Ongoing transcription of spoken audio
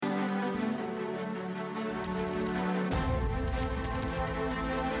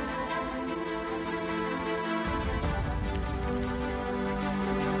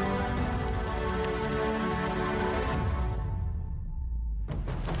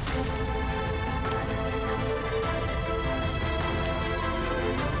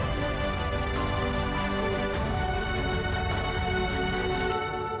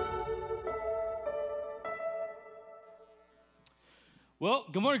Well,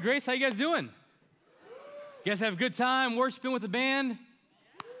 good morning, Grace. How you guys doing? You guys have a good time worshiping with the band?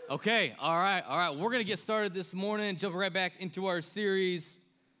 Okay, all right. We're going to get started this morning, jumping right back into our series,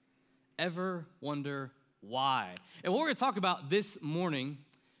 Ever Wonder Why? And what we're going to talk about this morning,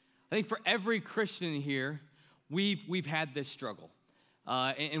 I think for every Christian here, we've had this struggle.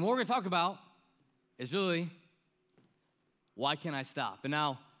 And what we're going to talk about is really, why can't I stop? And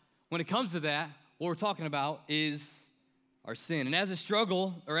now, when it comes to that, what we're talking about is our sin. And as a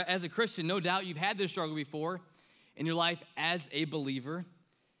struggle, or as a Christian, no doubt you've had this struggle before in your life as a believer.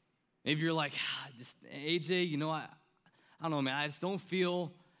 Maybe you're like, AJ, I don't know, man, I don't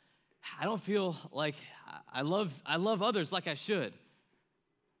feel like I love others like I should.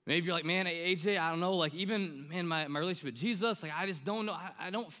 Maybe you're like, man, AJ, I don't know, like even, man, my relationship with Jesus, like I just don't know, I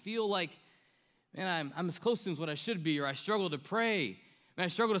don't feel like, man, I'm as close to him as what I should be, or I struggle to pray. Man, I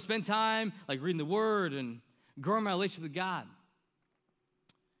struggle to spend time like reading the Word and growing my relationship with God.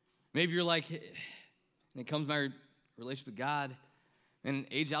 Maybe you're like, when it comes to my relationship with God, and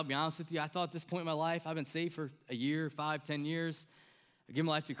AJ, I'll be honest with you, I thought at this point in my life, I've been saved for a year, 5, 10 years. I gave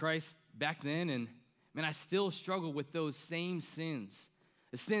my life to Christ back then, and man, I still struggle with those same sins.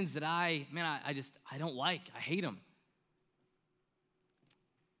 The sins that I don't like. I hate them.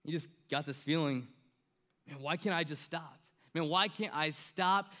 You just got this feeling, man, why can't I just stop? Man, why can't I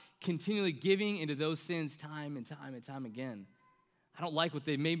stop continually giving into those sins time and time and time again? I don't like what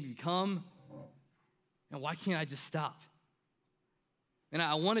they've made me become. And why can't I just stop? And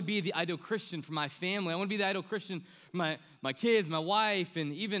I want to be the ideal Christian for my family. I want to be the ideal Christian for my kids, my wife,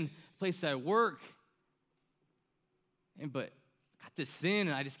 and even the place that I work. But I got this sin,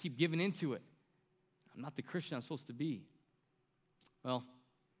 and I just keep giving into it. I'm not the Christian I'm supposed to be. Well,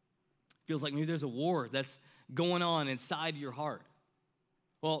 it feels like maybe there's a war that's going on inside your heart.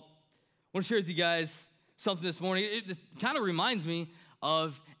 Well, I want to share with you guys something this morning. It kind of reminds me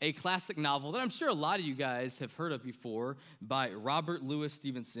of a classic novel that I'm sure a lot of you guys have heard of before by Robert Louis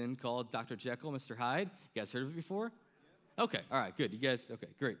Stevenson called Dr. Jekyll, Mr. Hyde. You guys heard of it before? Okay, all right, good. You guys, okay,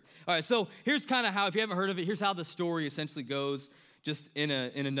 great. All right, so here's kind of how, if you haven't heard of it, here's how the story essentially goes, just in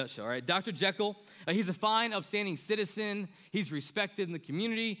a nutshell, all right? Dr. Jekyll, he's a fine, upstanding citizen. He's respected in the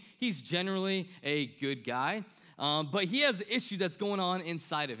community. He's generally a good guy. But he has an issue that's going on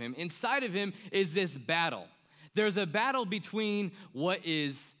inside of him. Inside of him is this battle. There's a battle between what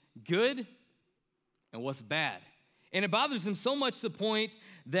is good and what's bad. And it bothers him so much to the point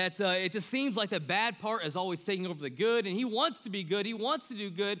that it just seems like the bad part is always taking over the good, and he wants to be good, he wants to do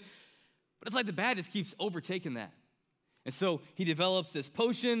good, but it's like the bad just keeps overtaking that. And so he develops this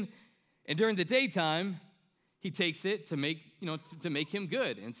potion, and during the daytime, he takes it to make him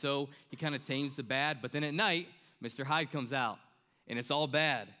good. And so he kind of tames the bad, but then at night, Mr. Hyde comes out, and it's all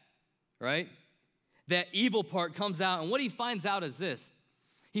bad, right? That evil part comes out, and what he finds out is this.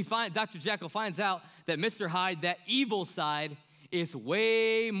 Dr. Jekyll finds out that Mr. Hyde, that evil side, is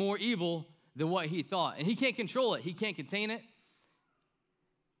way more evil than what he thought. And he can't control it. He can't contain it.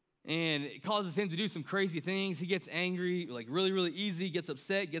 And it causes him to do some crazy things. He gets angry, like really, really easy, gets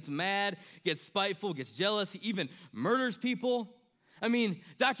upset, gets mad, gets spiteful, gets jealous. He even murders people. I mean,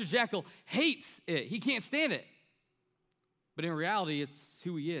 Dr. Jekyll hates it. He can't stand it. But in reality, it's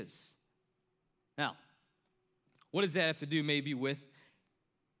who he is. Now, what does that have to do maybe with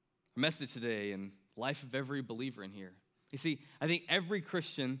our message today and life of every believer in here? You see, I think every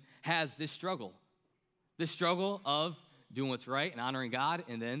Christian has this struggle of doing what's right and honoring God,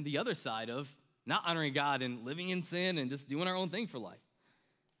 and then the other side of not honoring God and living in sin and just doing our own thing for life.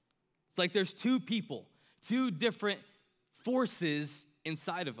 It's like there's two people, two different forces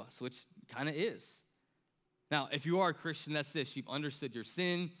inside of us, which kind of is. Now, if you are a Christian, that's this. You've understood your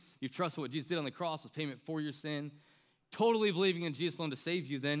sin. You've trusted what Jesus did on the cross was payment for your sin. Totally believing in Jesus alone to save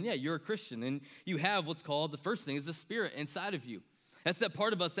you, then, yeah, you're a Christian. And you have what's called, the first thing is the Spirit inside of you. That's that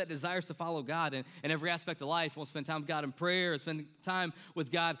part of us that desires to follow God in every aspect of life. We'll spend time with God in prayer, spend time with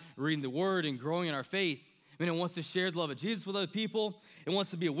God reading the Word and growing in our faith. I mean, it wants to share the love of Jesus with other people. It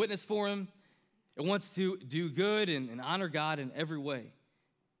wants to be a witness for Him. It wants to do good and honor God in every way.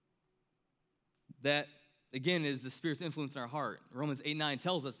 That, again, is the Spirit's influence in our heart. Romans 8:9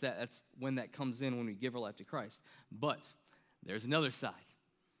 tells us that that's when that comes in when we give our life to Christ. But there's another side.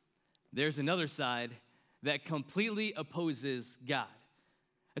 There's another side that completely opposes God.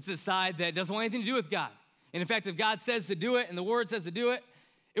 It's a side that doesn't want anything to do with God. And in fact, if God says to do it and the Word says to do it,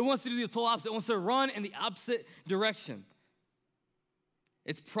 it wants to do the total opposite. It wants to run in the opposite direction.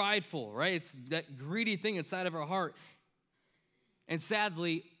 It's prideful, right? It's that greedy thing inside of our heart. And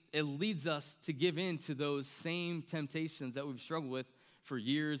sadly, it leads us to give in to those same temptations that we've struggled with for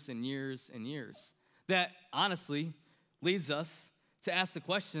years and years and years. That honestly leads us to ask the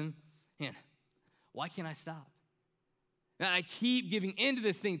question, man, why can't I stop? Now, I keep giving into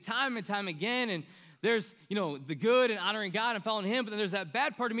this thing time and time again, and there's, the good and honoring God and following him, but then there's that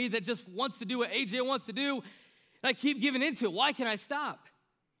bad part of me that just wants to do what AJ wants to do, and I keep giving into it. Why can't I stop?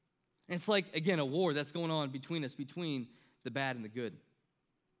 And it's like, again, a war that's going on between us, between the bad and the good.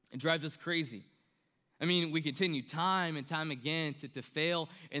 It drives us crazy. I mean, we continue time and time again to fail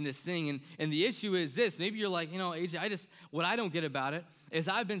in this thing. And the issue is this. Maybe you're like, AJ, what I don't get about it is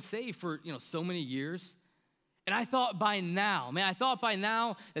I've been saved for, so many years. And I thought by now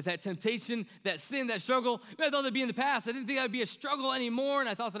that temptation, that sin, that struggle, I thought that'd be in the past. I didn't think that would be a struggle anymore. And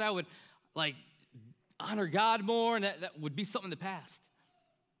I thought that I would, honor God more, and that would be something in the past.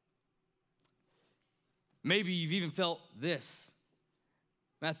 Maybe you've even felt this.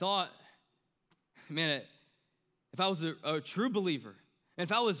 And I thought, man, if I was a true believer, and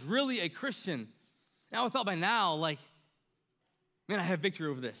if I was really a Christian, I thought by now, man, I have victory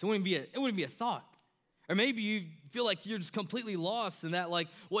over this. It wouldn't be a thought. Or maybe you feel like you're just completely lost and that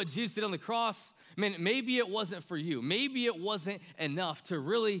what Jesus did on the cross, man, maybe it wasn't for you. Maybe it wasn't enough to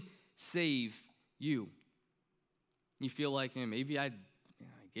really save you. You feel like, man, maybe I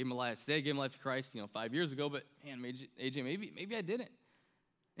gave my life to Christ, 5 years ago, but man, AJ, maybe I didn't.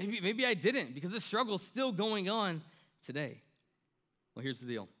 Maybe I didn't, because this struggle is still going on today. Well, here's the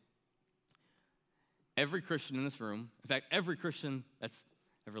deal. Every Christian in this room, in fact, every Christian that's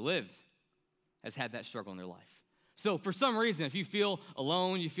ever lived, has had that struggle in their life. So for some reason, if you feel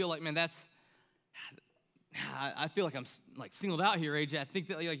alone, you feel like, man, I feel like I'm singled out here, AJ. I think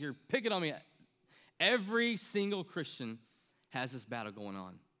that you're picking on me. Every single Christian has this battle going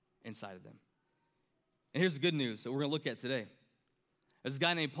on inside of them. And here's the good news that we're going to look at today. There's a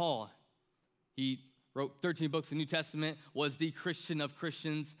guy named Paul. He wrote 13 books of the New Testament, was the Christian of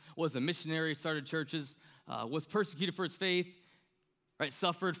Christians, was a missionary, started churches, was persecuted for his faith, right?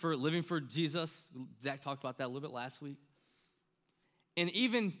 Suffered for living for Jesus. Zach talked about that a little bit last week. And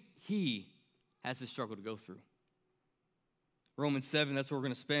even he has this struggle to go through. Romans 7, that's where we're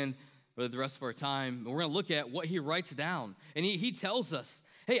going to spend the rest of our time. We're going to look at what he writes down. And he tells us,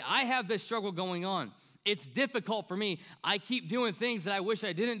 hey, I have this struggle going on. It's difficult for me. I keep doing things that I wish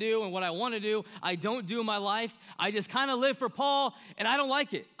I didn't do, and what I want to do, I don't do in my life. I just kind of live for Paul, and I don't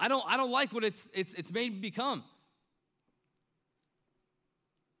like it. I don't like what it's made me become.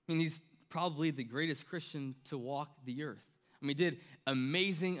 I mean, he's probably the greatest Christian to walk the earth. I mean, he did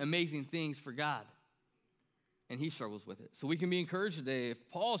amazing things for God, and he struggles with it. So we can be encouraged today if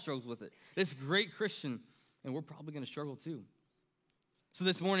Paul struggles with it. This great Christian, and we're probably going to struggle too. So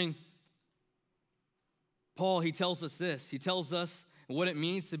this morning, Paul, he tells us this. He tells us what it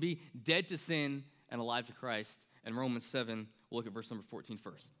means to be dead to sin and alive to Christ. In Romans 7, we'll look at verse number 14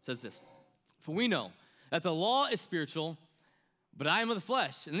 first. It says this, for we know that the law is spiritual, but I am of the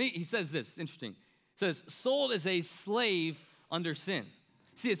flesh. And he says this, interesting. He says, sold as a slave under sin.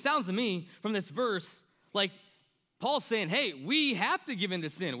 See, it sounds to me from this verse like Paul's saying, hey, we have to give in to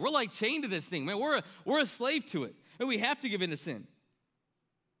sin. We're chained to this thing. Man, we're a slave to it. And we have to give in to sin.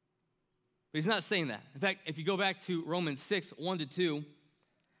 But he's not saying that. In fact, if you go back to Romans 6, 1-2,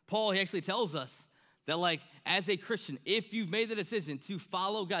 Paul, he actually tells us that as a Christian, if you've made the decision to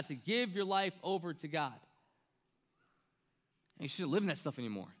follow God, to give your life over to God, you shouldn't live in that stuff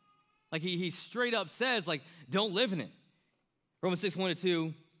anymore. He straight up says, don't live in it. Romans 6,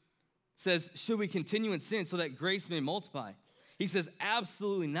 1-2 says, should we continue in sin so that grace may multiply? He says,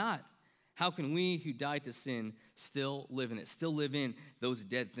 absolutely not. How can we who died to sin still live in it, still live in those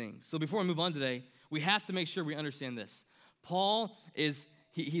dead things? So before we move on today, we have to make sure we understand this. Paul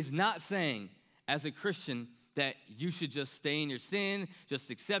he's not saying as a Christian that you should just stay in your sin, just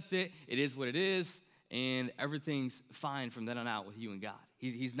accept it, it is what it is, and everything's fine from then on out with you and God.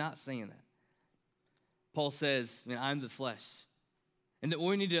 He's not saying that. Paul says, I'm the flesh. And that what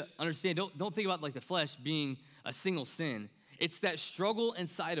we need to understand, don't think about the flesh being a single sin. It's that struggle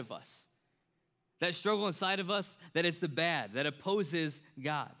inside of us. That struggle inside of us that is the bad, that opposes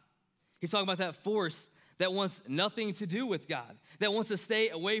God. He's talking about that force that wants nothing to do with God, that wants to stay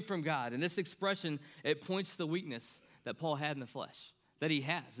away from God. And this expression, it points to the weakness that Paul had in the flesh, that he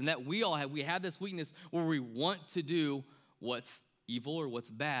has, and that we all have. We have this weakness where we want to do what's evil or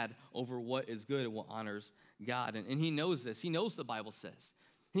what's bad over what is good and what honors God. And he knows this. He knows the Bible says.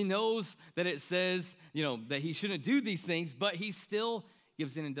 He knows that it says, that he shouldn't do these things, but he still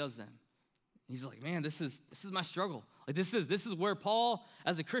gives in and does them. He's like, man, this is my struggle. This is where Paul,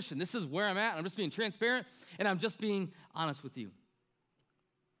 as a Christian, this is where I'm at. I'm just being transparent, and I'm just being honest with you.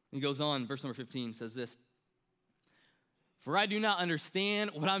 And he goes on, verse number 15 says this, for I do not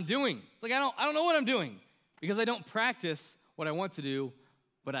understand what I'm doing. It's I don't know what I'm doing because I don't practice what I want to do,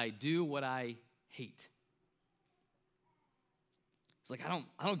 but I do what I hate. It's like, I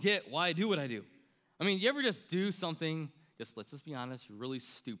don't get why I do what I do. I mean, you ever just do something, let's just be honest, you're really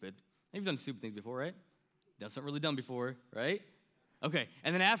stupid. You've done stupid things before, right? Done something really dumb before, right? Okay,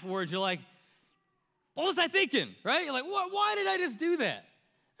 and then afterwards, you're like, what was I thinking, right? You're like, why did I just do that?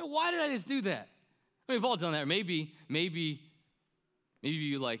 Why did I just do that? I mean, we've all done that. Maybe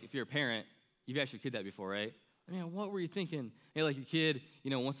you, like, if you're a parent, you've asked your kid that before, right? I mean, what were you thinking? Hey, like, your kid,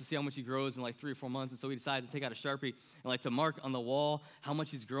 wants to see how much he grows in, like, 3 or 4 months, and so he decides to take out a Sharpie and, like, to mark on the wall how much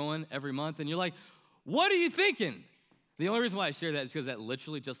he's growing every month, and you're like, what are you thinking? The only reason why I share that is because that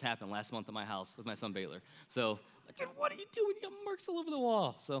literally just happened last month at my house with my son Baylor. So, dude, what are you doing? You got marks all over the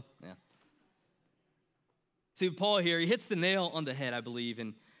wall. So, yeah. See, Paul here, he hits the nail on the head, I believe,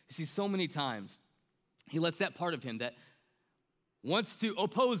 and you see so many times, he lets that part of him that wants to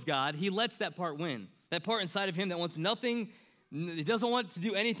oppose God, he lets that part win. That part inside of him that wants nothing, he doesn't want to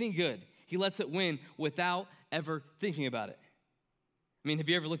do anything good. He lets it win without ever thinking about it. I mean, have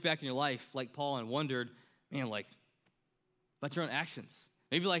you ever looked back in your life like Paul and wondered, man, like, about your own actions?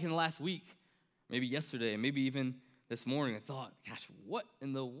 Maybe like in the last week, maybe yesterday, maybe even this morning, I thought, gosh, what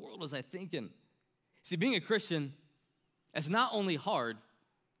in the world was I thinking? See, being a Christian, it's not only hard,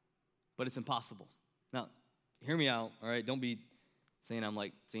 but it's impossible. Now, hear me out, all right? Don't be saying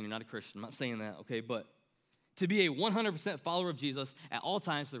saying you're not a Christian. I'm not saying that, okay? But to be a 100% follower of Jesus at all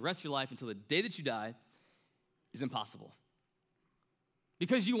times for the rest of your life until the day that you die is impossible.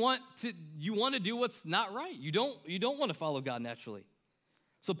 Because you want to do what's not right. You don't want to follow God naturally.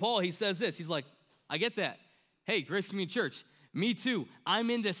 So Paul, he says this. He's like, I get that. Hey, Grace Community Church, me too. I'm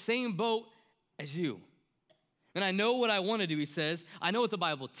in the same boat as you. And I know what I want to do, he says. I know what the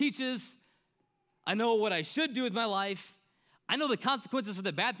Bible teaches. I know what I should do with my life. I know the consequences for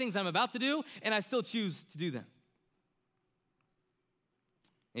the bad things I'm about to do, and I still choose to do them.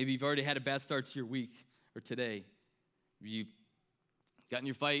 Maybe you've already had a bad start to your week or today. You got in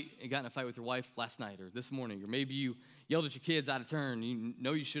a fight with your wife last night or this morning, or maybe you yelled at your kids out of turn. You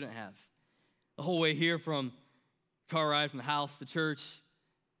know you shouldn't have. The whole way here from car ride from the house to church,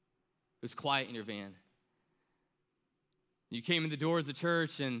 it was quiet in your van. You came in the doors of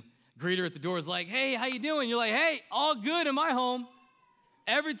church and greeter at the door is like, hey, how you doing? You're like, hey, all good in my home.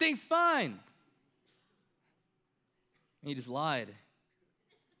 Everything's fine. And he just lied.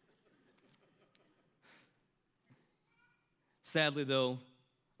 Sadly, though, in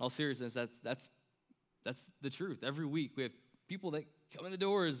all seriousness, that's the truth. Every week we have people that come in the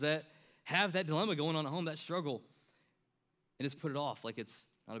doors that have that dilemma going on at home, that struggle, and just put it off like it's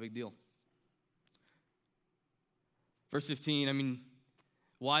not a big deal. Verse 15, I mean,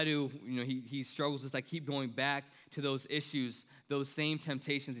 why do, he struggles with, I keep going back to those issues, those same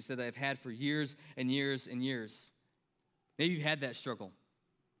temptations, he said, that I've had for years and years and years. Maybe you've had that struggle.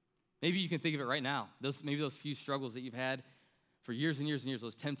 Maybe you can think of it right now. Maybe those few struggles that you've had for years and years and years,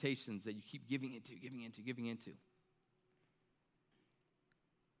 those temptations that you keep giving into.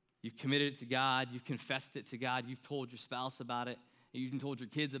 You've committed it to God. You've confessed it to God. You've told your spouse about it. You've even told your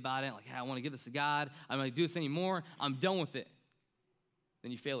kids about it. Like, hey, I want to give this to God. I'm not going to do this anymore. I'm done with it.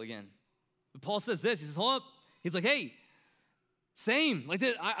 Then you fail again. But Paul says this. He says, hold up. He's like, hey, same. Like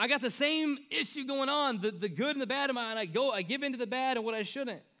this, I got the same issue going on. The good and the bad in my mind. I give into the bad and what I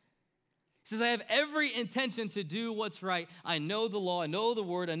shouldn't. He says, I have every intention to do what's right. I know the law. I know the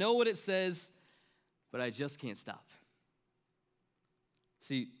word. I know what it says. But I just can't stop.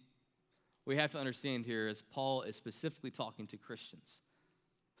 See, what we have to understand here is Paul is specifically talking to Christians.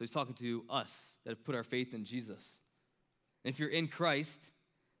 So he's talking to us that have put our faith in Jesus. And if you're in Christ,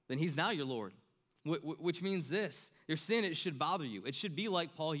 then he's now your Lord, which means this. Your sin, it should bother you. It should be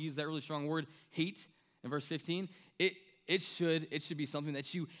like Paul used that really strong word, hate, in verse 15. It should be something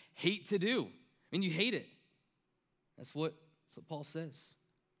that you hate to do. I mean, you hate it. That's what Paul says.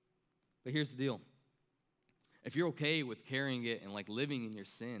 But here's the deal. If you're okay with carrying it and like living in your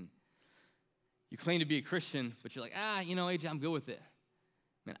sin, you claim to be a Christian, but you're like, AJ, I'm good with it.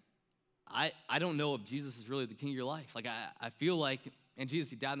 Man, I don't know if Jesus is really the king of your life. Like, I feel like, and Jesus,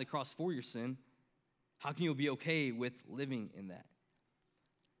 he died on the cross for your sin. How can you be okay with living in that?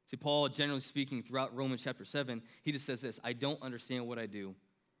 See, Paul, generally speaking, throughout Romans chapter 7, he just says this, I don't understand what I do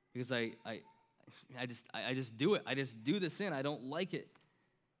because I just do it. I just do the sin. I don't like it.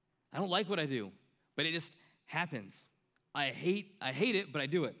 I don't like what I do, but it just happens. I hate it, but I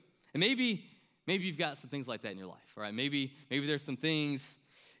do it. And maybe you've got some things like that in your life, right? Maybe there's some things,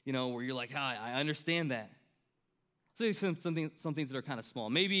 where you're like, I understand that. So some things that are kind of small.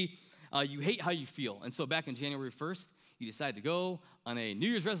 Maybe you hate how you feel. And so back in January 1st, you decide to go on a New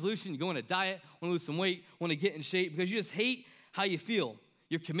Year's resolution, you go on a diet, want to lose some weight, want to get in shape because you just hate how you feel.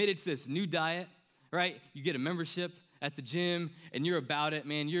 You're committed to this new diet, right? You get a membership at the gym and you're about it,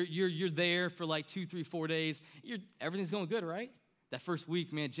 man. You're there for like 2, 3, 4 days. Everything's going good, right? That first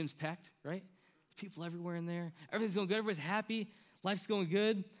week, man, gym's packed, right? There's people everywhere in there. Everything's going good. Everybody's happy. Life's going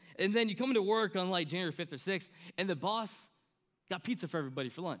good. And then you come into work on like January 5th or 6th, and the boss got pizza for everybody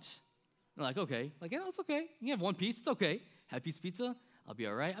for lunch. They're like, okay. Like, it's okay. You can have one piece. It's okay. Have a piece of pizza. I'll be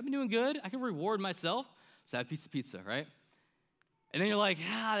all right. I've been doing good. I can reward myself. So have a piece of pizza, right? And then you're like,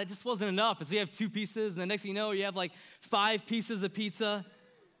 that just wasn't enough. And so you have 2 pieces, and the next thing you know, you have like 5 pieces of pizza,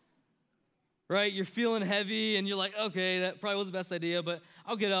 right? You're feeling heavy, and you're like, okay, that probably was the best idea, but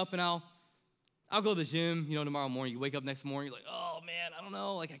I'll get up and I'll go to the gym, tomorrow morning. You wake up next morning, you're like, oh, man, I don't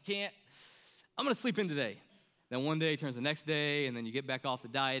know. Like, I can't. I'm going to sleep in today. Then one day turns the next day, and then you get back off the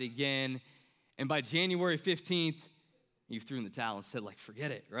diet again. And by January 15th, you threw in the towel and said, like,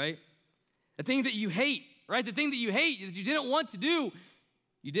 forget it, right? The thing that you hate, right? The thing that you hate, that you didn't want to do,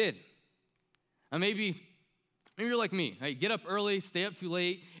 you did. And maybe you're like me, right? You get up early, stay up too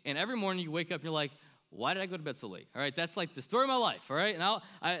late, and every morning you wake up, you're like, why did I go to bed so late? All right, that's like the story of my life, all right?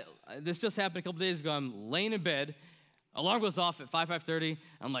 And this just happened a couple days ago. I'm laying in bed. Alarm goes off at 5:30.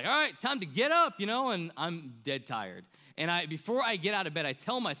 I'm like, all right, time to get up, and I'm dead tired. And before I get out of bed, I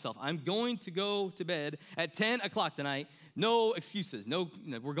tell myself, I'm going to go to bed at 10 o'clock tonight. No excuses.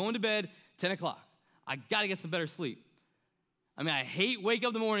 We're going to bed 10 o'clock. I got to get some better sleep. I mean, I hate wake up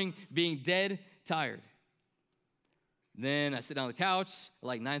in the morning being dead tired. Then I sit down on the couch at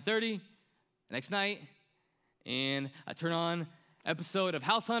like 9:30 the next night, and I turn on episode of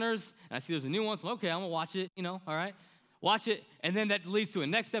House Hunters, and I see there's a new one, so okay, I'm going to watch it, all right. Watch it, and then that leads to a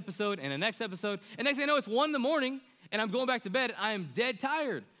next episode, and a next episode, and next thing I know, it's 1 in the morning, and I'm going back to bed, and I am dead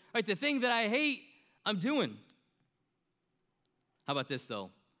tired. Right, the thing that I hate, I'm doing. How about this,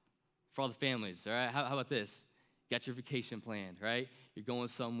 though? For all the families, all right? How about this? You got your vacation planned, right? You're going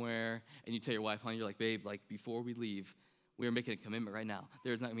somewhere, and you tell your wife, honey, you're like, babe, like, before we leave, we are making a commitment right now.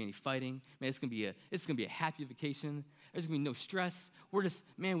 There's not going to be any fighting. Man, it's going to be a happy vacation. There's going to be no stress. We're just,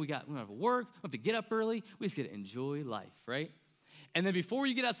 man, we don't have to work. We have to get up early. We just get to enjoy life, right? And then before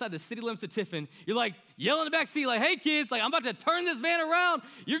you get outside the city limits of Tiffin, you're like yelling in the back seat, like, hey, kids, like, I'm about to turn this van around.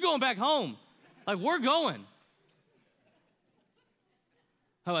 You're going back home. Like, we're going.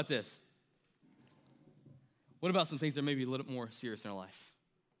 How about this? What about some things that may be a little more serious in our life?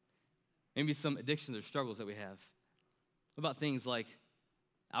 Maybe some addictions or struggles that we have. What about things like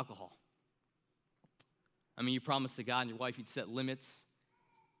alcohol? I mean, you promised to God and your wife you'd set limits,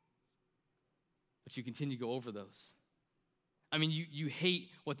 but you continue to go over those. I mean, you hate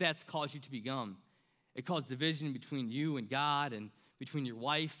what that's caused you to become. It caused division between you and God and between your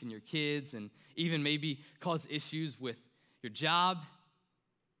wife and your kids, and even maybe caused issues with your job.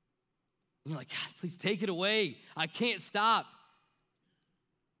 And you're like, God, please take it away. I can't stop.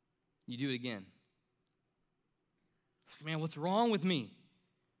 You do it again. Man, what's wrong with me?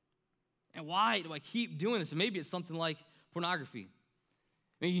 And why do I keep doing this? And maybe it's something like pornography.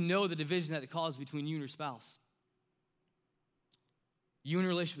 Maybe you know the division that it causes between you and your spouse. You and your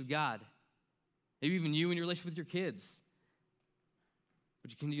relationship with God. Maybe even you and your relationship with your kids. But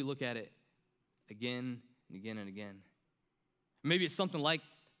you continue to look at it again and again and again. Maybe it's something like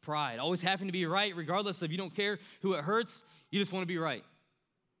pride. Always having to be right, regardless of you don't care who it hurts. You just want to be right.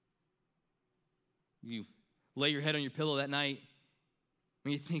 You lay your head on your pillow that night,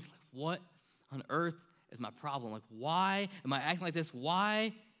 and you think, like, what on earth is my problem? Like, why am I acting like this?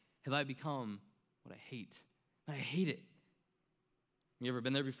 Why have I become what I hate? I hate it. You ever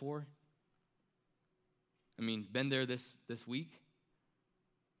been there before? I mean, been there this week?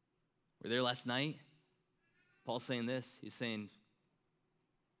 We're there last night? Paul's saying this. He's saying,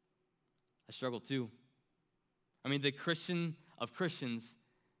 I struggle too. I mean, the Christian of Christians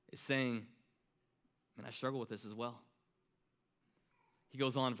is saying, man, I struggle with this as well. He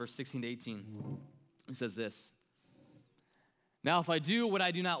goes on, verse 16 to 18. He says this. Now, if I do what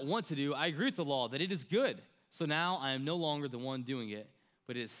I do not want to do, I agree with the law that it is good. So now I am no longer the one doing it,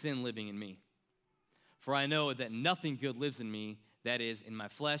 but it is sin living in me. For I know that nothing good lives in me, that is, in my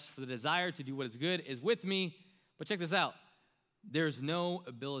flesh. For the desire to do what is good is with me. But check this out. There's no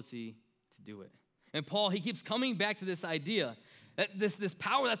ability to do it. And Paul, he keeps coming back to this idea that this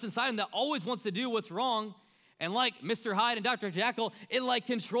power that's inside him that always wants to do what's wrong. And like Mr. Hyde and Dr. Jekyll, it like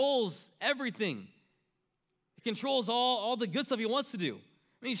controls everything. It controls all the good stuff he wants to do.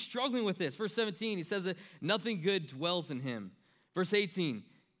 I mean, he's struggling with this. Verse 17, he says that nothing good dwells in him. Verse 18,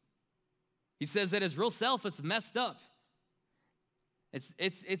 he says that his real self, it's messed up.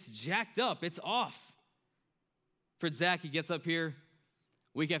 It's jacked up. It's off. Fritz Zach, he gets up here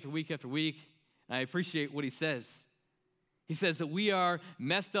week after week after week, and I appreciate what he says. He says that we are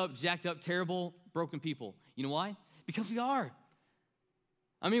messed up, jacked up, terrible, broken people. You know why? Because we are.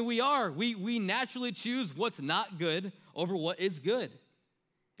 I mean, we are. We naturally choose what's not good over what is good.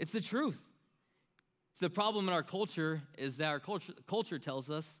 It's the truth. The problem in our culture is that our culture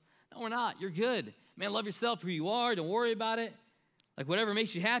tells us, no, we're not. You're good. Man, love yourself for who you are. Don't worry about it. Like, whatever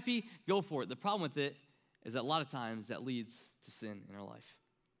makes you happy, go for it. The problem with it is that a lot of times that leads to sin in our life.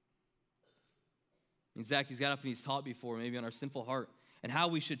 And Zach, he's got up and he's taught before, maybe on our sinful heart, and how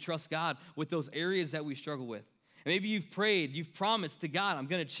we should trust God with those areas that we struggle with. And maybe you've prayed, you've promised to God, I'm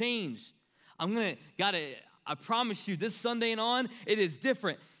going to change. I promise you, this Sunday and on, it is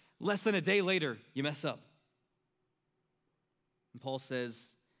different. Less than a day later, you mess up. And Paul says,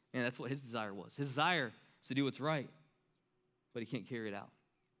 man, that's what his desire was. His desire is to do what's right, but he can't carry it out.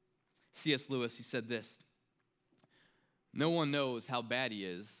 C.S. Lewis, he said this: no one knows how bad he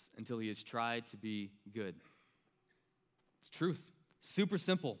is until he has tried to be good. It's truth. Super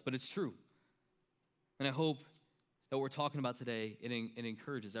simple, but it's true. And I hope that what we're talking about today, it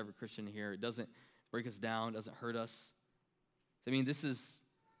encourages every Christian here. It doesn't break us down, doesn't hurt us. I mean, this is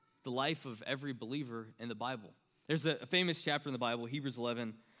the life of every believer in the Bible. There's a famous chapter in the Bible, Hebrews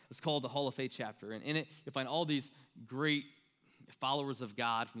 11. It's called the Hall of Faith chapter. And in it, you'll find all these great followers of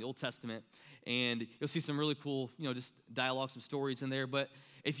God from the Old Testament. And you'll see some really cool, just dialogue, some stories in there. But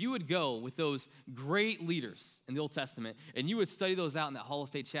if you would go with those great leaders in the Old Testament and you would study those out in that Hall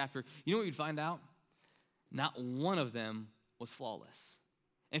of Faith chapter, you know what you'd find out? Not one of them was flawless.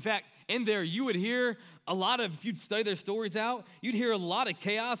 In fact, in there, you would hear a lot of, if you'd study their stories out, you'd hear a lot of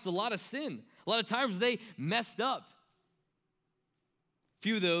chaos, a lot of sin. A lot of times they messed up. A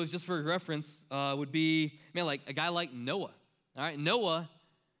few of those, just for reference, would be, like a guy like Noah. All right, Noah,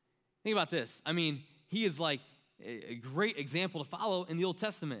 think about this. I mean, he is like a great example to follow in the Old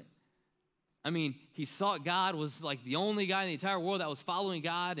Testament. I mean, he sought God, was like the only guy in the entire world that was following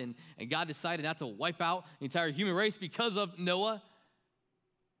God, and God decided not to wipe out the entire human race because of Noah.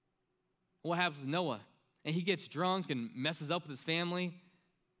 What happens with Noah? And he gets drunk and messes up with his family.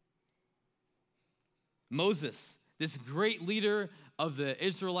 Moses, this great leader of the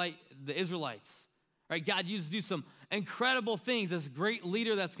Israelites. Right? God used to do some incredible things. This great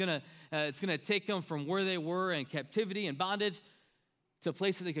leader that's gonna take them from where they were in captivity and bondage to a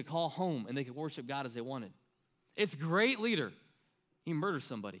place that they could call home and they could worship God as they wanted. It's a great leader. He murders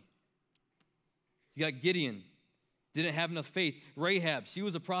somebody. You got Gideon, didn't have enough faith. Rahab, she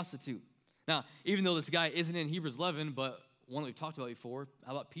was a prostitute. Now, even though this guy isn't in Hebrews 11, but one that we've talked about before,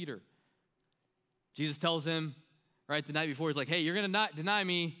 how about Peter? Jesus tells him, right, the night before, he's like, hey, you're going to deny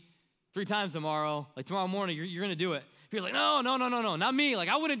me 3 times tomorrow. Like tomorrow morning, you're going to do it. Peter's like, no, not me. Like,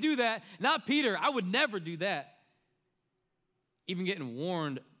 I wouldn't do that. Not Peter. I would never do that. Even getting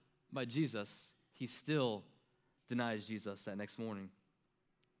warned by Jesus, he still denies Jesus that next morning.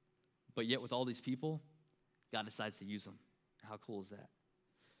 But yet with all these people, God decides to use them. How cool is that?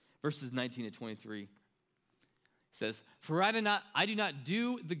 Verses 19 to 23 says, for I do not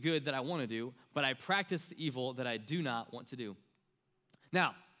do the good that I want to do, but I practice the evil that I do not want to do.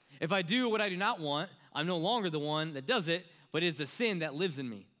 Now, if I do what I do not want, I'm no longer the one that does it, but it is the sin that lives in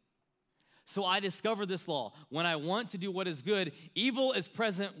me. So I discover this law. When I want to do what is good, evil is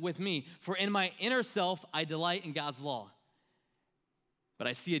present with me. For in my inner self, I delight in God's law. But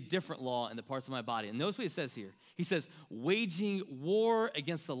I see a different law in the parts of my body. And notice what he says here. He says, waging war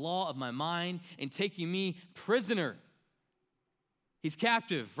against the law of my mind and taking me prisoner. He's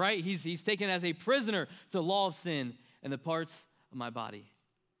captive, right? He's taken as a prisoner to the law of sin in the parts of my body.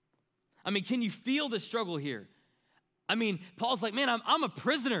 I mean, can you feel the struggle here? I mean, Paul's like, man, I'm a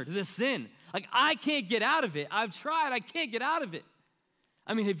prisoner to this sin. Like, I can't get out of it. I've tried. I can't get out of it.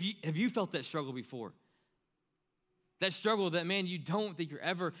 I mean, have you felt that struggle before? That struggle that, man, you don't think you're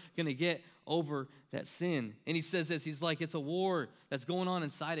ever going to get over that sin. And he says this, he's like, it's a war that's going on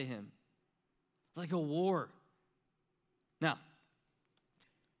inside of him. Like a war. Now,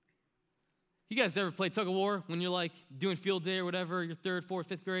 you guys ever play tug of war when you're like doing field day or whatever, your 3rd, 4th,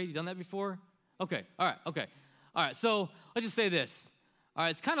 5th grade? You done that before? Okay, all right, so let's just say this. All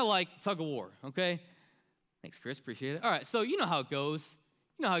right, it's kind of like tug of war, okay? Thanks, Chris, appreciate it. All right, so you know how it goes.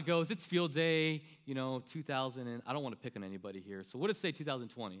 It's field day, 2000, and I don't want to pick on anybody here. So what does it say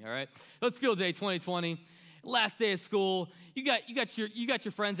 2020, all right? Let's field day 2020, last day of school. You got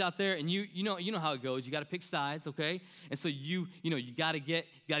your friends out there, and you know how it goes. You got to pick sides, okay? And so you got to get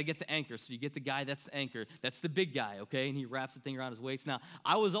the anchor. So you get the guy that's the anchor. That's the big guy, okay? And he wraps the thing around his waist. Now,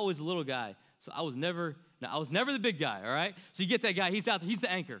 I was always a little guy, so I was never Now, I was never the big guy, all right? So you get that guy, he's out there, he's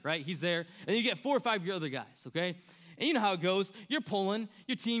the anchor, right? He's there. And then you get 4 or 5 of your other guys, okay? And you know how it goes. You're pulling,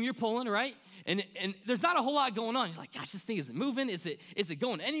 your team, you're pulling, right? And there's not a whole lot going on. You're like, gosh, this thing isn't moving. Is it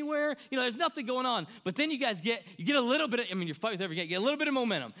going anywhere? You know, there's nothing going on. But then you guys get a little bit of, you fight with every guy, you get a little bit of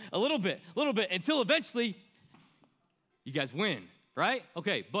momentum, a little bit, until eventually you guys win, right?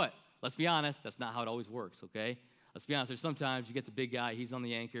 Okay, but let's be honest, that's not how it always works, okay? Let's be honest, there's sometimes you get the big guy, he's on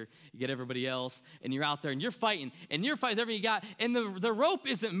the anchor, you get everybody else, and you're out there, and you're fighting with everything you got, and the rope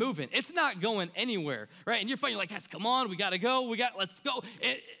isn't moving. It's not going anywhere, right? And you're fighting, you're like, guys, come on, we got to go, let's go.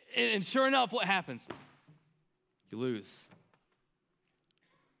 And sure enough, what happens? You lose.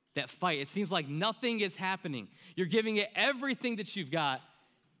 That fight, it seems like nothing is happening. You're giving it everything that you've got,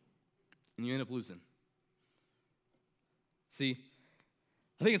 and you end up losing. See,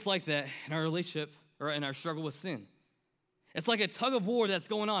 I think it's like that in our relationship or in our struggle with sin. It's like a tug of war that's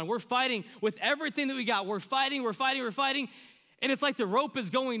going on. We're fighting with everything that we got. We're fighting, and it's like the rope is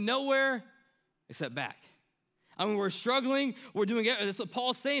going nowhere except back. I mean, we're struggling. We're doing it. That's what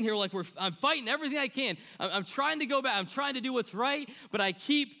Paul's saying here. Like, I'm fighting everything I can. I'm trying to go back. I'm trying to do what's right, but I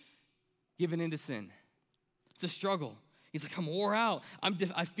keep giving into sin. It's a struggle. He's like, I'm wore out.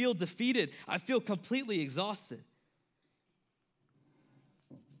 I feel defeated. I feel completely exhausted.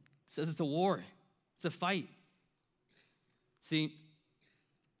 He says it's a war. It's a fight. See,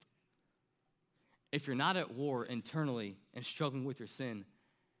 if you're not at war internally and struggling with your sin,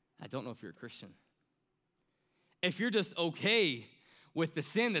 I don't know if you're a Christian. If you're just okay with the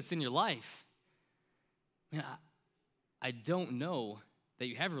sin that's in your life, man, I don't know that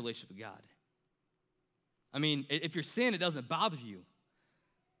you have a relationship with God. I mean, if your sin, it doesn't bother you.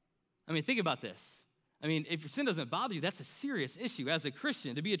 I mean, think about this. I mean, if your sin doesn't bother you, that's a serious issue. As a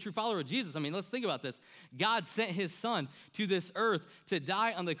Christian, to be a true follower of Jesus, I mean, let's think about this. God sent his son to this earth to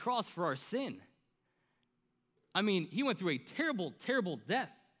die on the cross for our sin. I mean, he went through a terrible, terrible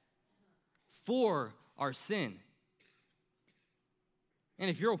death for our sin. And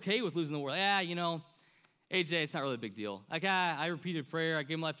if you're okay with losing the world, AJ, it's not really a big deal. Like, I repeated prayer, I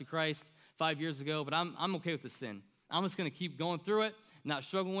gave my life to Christ 5 years ago, but I'm okay with the sin. I'm just going to keep going through it, not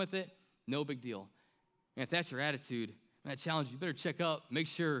struggling with it, no big deal. And if that's your attitude, I challenge you, better check up, make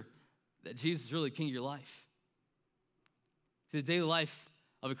sure that Jesus is really king of your life. See, the daily life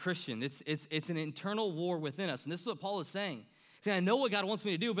of a Christian, it's an internal war within us. And this is what Paul is saying. See, I know what God wants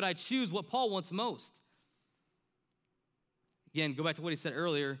me to do, but I choose what Paul wants most. Again, go back to what he said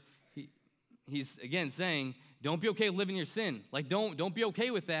earlier. He's again saying, don't be okay with living your sin. Like, don't be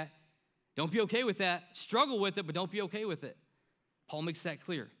okay with that. Don't be okay with that. Struggle with it, but don't be okay with it. Paul makes that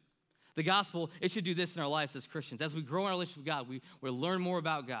clear. The gospel, it should do this in our lives as Christians. As we grow in our relationship with God, we learn more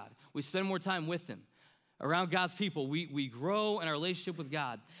about God. We spend more time with him. Around God's people, we grow in our relationship with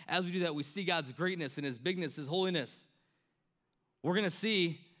God. As we do that, we see God's greatness and his bigness, his holiness. We're going to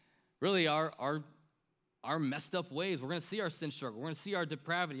see really our messed up ways. We're going to see our sin struggle. We're going to see our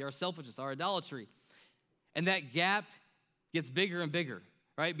depravity, our selfishness, our idolatry. And that gap gets bigger and bigger,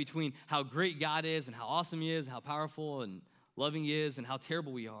 right? Between how great God is and how awesome he is, and how powerful and loving he is, and how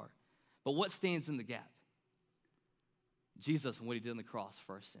terrible we are. But what stands in the gap? Jesus and what he did on the cross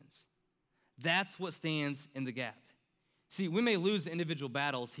for our sins. That's what stands in the gap. See, we may lose the individual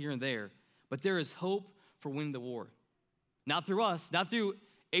battles here and there, but there is hope for winning the war. Not through us, not through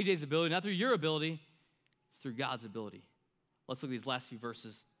AJ's ability, not through your ability. It's through God's ability. Let's look at these last few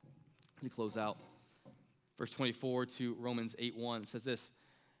verses to close out. Verse 24 to Romans 8:1. It says this.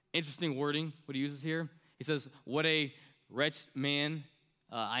 Interesting wording, what he uses here. He says, what a wretched man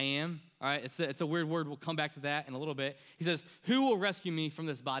I am. All right, it's a weird word. We'll come back to that in a little bit. He says, who will rescue me from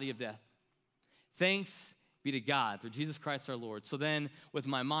this body of death? Thanks be to God through Jesus Christ our Lord. So then, with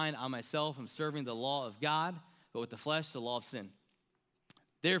my mind on myself, I'm serving the law of God, but with the flesh, the law of sin.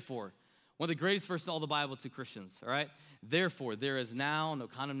 Therefore, one of the greatest verses in all the Bible to Christians, all right? Therefore, there is now no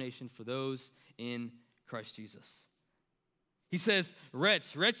condemnation for those in Christ Jesus. He says,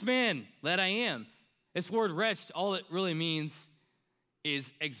 wretch man that I am. This word wretched, all it really means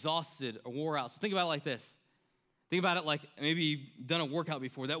is exhausted or wore out. So think about it like this. Think about it like maybe you've done a workout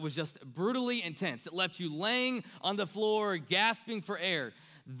before that was just brutally intense. It left you laying on the floor, gasping for air.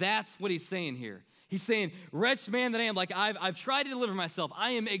 That's what he's saying here. He's saying, wretched man that I am, like I've tried to deliver myself.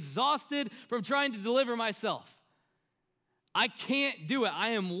 I am exhausted from trying to deliver myself. I can't do it. I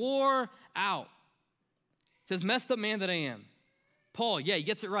am wore out. It says, messed up man that I am. Paul, yeah, he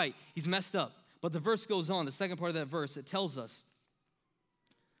gets it right. He's messed up. But the verse goes on, the second part of that verse, it tells us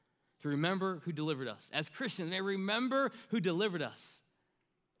to remember who delivered us. As Christians, may remember who delivered us,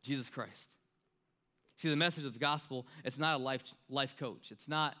 Jesus Christ. See, the message of the gospel, it's not a life coach. It's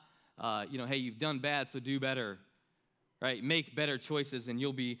not hey, you've done bad, so do better, right? Make better choices and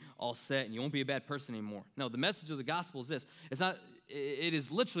you'll be all set and you won't be a bad person anymore. No, the message of the gospel is this. It is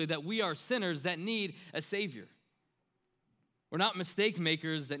literally that we are sinners that need a Savior. We're not mistake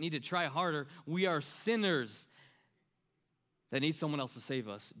makers that need to try harder. We are sinners that need someone else to save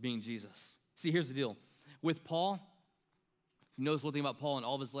us, being Jesus. See, here's the deal. With Paul, you notice one thing about Paul in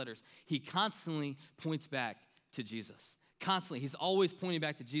all of his letters. He constantly points back to Jesus. Constantly. He's always pointing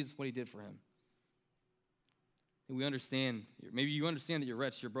back to Jesus, what he did for him. And we understand, maybe you understand that you're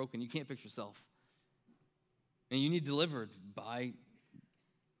wretched, you're broken, you can't fix yourself. And you need delivered by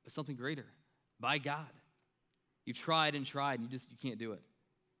something greater, by God. You've tried and tried, and you can't do it.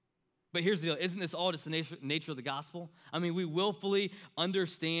 But here's the deal. Isn't this all just the nature of the gospel? I mean, we willfully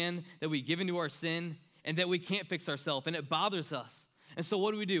understand that we give into our sin and that we can't fix ourselves, and it bothers us. And so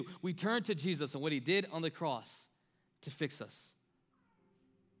what do? We turn to Jesus and what he did on the cross to fix us.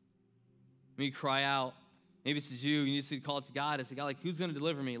 We cry out. Maybe it's you. You need to call it to God and say, God, like, who's going to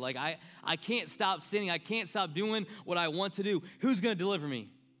deliver me? Like, I can't stop sinning. I can't stop doing what I want to do. Who's going to deliver me?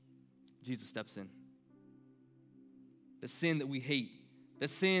 Jesus steps in. The sin that we hate, the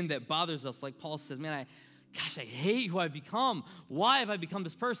sin that bothers us, like Paul says, man, I hate who I've become. Why have I become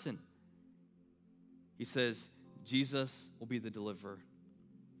this person? He says, Jesus will be the deliverer.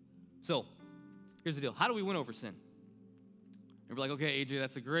 So, here's the deal. How do we win over sin? And we're like, okay, AJ,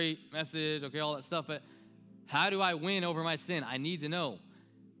 that's a great message, okay, all that stuff, but how do I win over my sin? I need to know.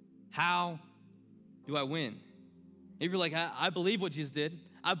 How do I win? Maybe you're like, I believe what Jesus did.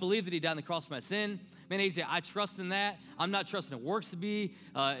 I believe that he died on the cross for my sin. Man, AJ, I trust in that. I'm not trusting in works to be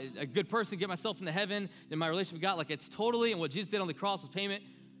a good person, get myself into heaven, in my relationship with God. Like, it's totally, and what Jesus did on the cross was payment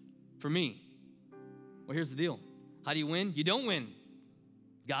for me. Well, here's the deal. How do you win? You don't win.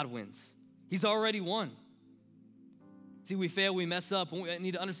 God wins. He's already won. See, we fail, we mess up. What we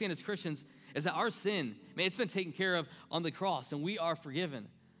need to understand as Christians is that our sin, man, it's been taken care of on the cross, and we are forgiven.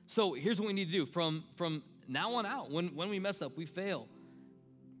 So here's what we need to do. From now on out, when we mess up, we fail.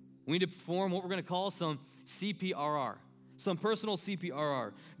 We need to perform what we're going to call some CPRR, some personal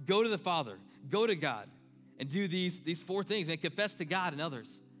CPRR. Go to the Father, go to God, and do these four things. Man, confess to God and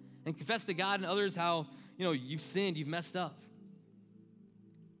others. And confess to God and others how, you've sinned, you've messed up.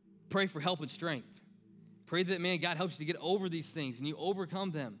 Pray for help and strength. Pray that, man, God helps you to get over these things and you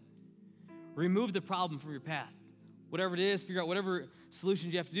overcome them. Remove the problem from your path. Whatever it is, figure out whatever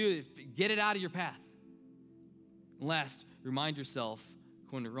solutions you have to do, get it out of your path. And last, remind yourself,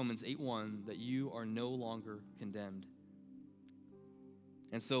 according to Romans 8:1, that you are no longer condemned.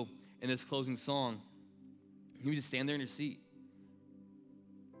 And so, in this closing song, you need to stand there in your seat.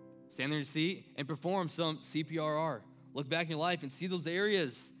 Stand there in your seat and perform some CPRR. Look back in your life and see those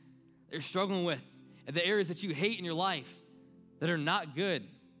areas that you're struggling with, and the areas that you hate in your life that are not good.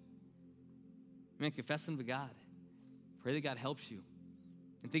 Man, confess them to God. Pray that God helps you.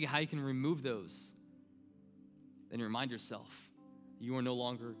 And think of how you can remove those. Then remind yourself you are no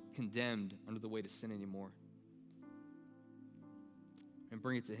longer condemned under the weight of sin anymore. And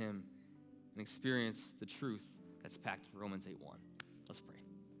bring it to him and experience the truth that's packed in Romans 8:1. Let's pray.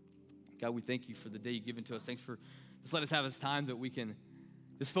 God, we thank you for the day you've given to us. Thanks for just let us have this time that we can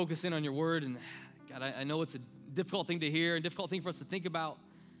just focus in on your word. And God, I know it's a difficult thing to hear and difficult thing for us to think about.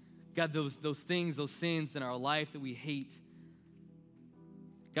 God, those things, those sins in our life that we hate.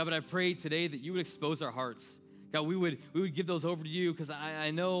 God, but I pray today that you would expose our hearts. God, we would give those over to you, because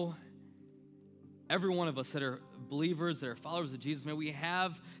I know every one of us that are believers, that are followers of Jesus, man, we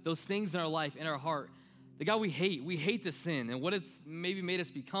have those things in our life, in our heart, that God, we hate the sin and what it's maybe made us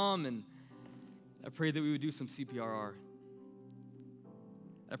become. And I pray that we would do some CPRR.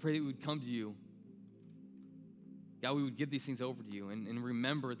 I pray that we would come to you. God, we would give these things over to you and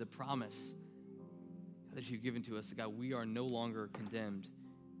remember the promise that you've given to us, that God, we are no longer condemned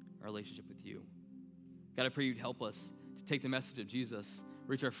in our relationship with you. God, I pray you'd help us to take the message of Jesus,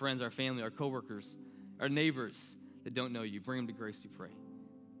 reach our friends, our family, our coworkers, our neighbors that don't know you. Bring them to grace, we pray.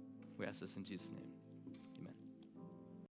 We ask this in Jesus' name.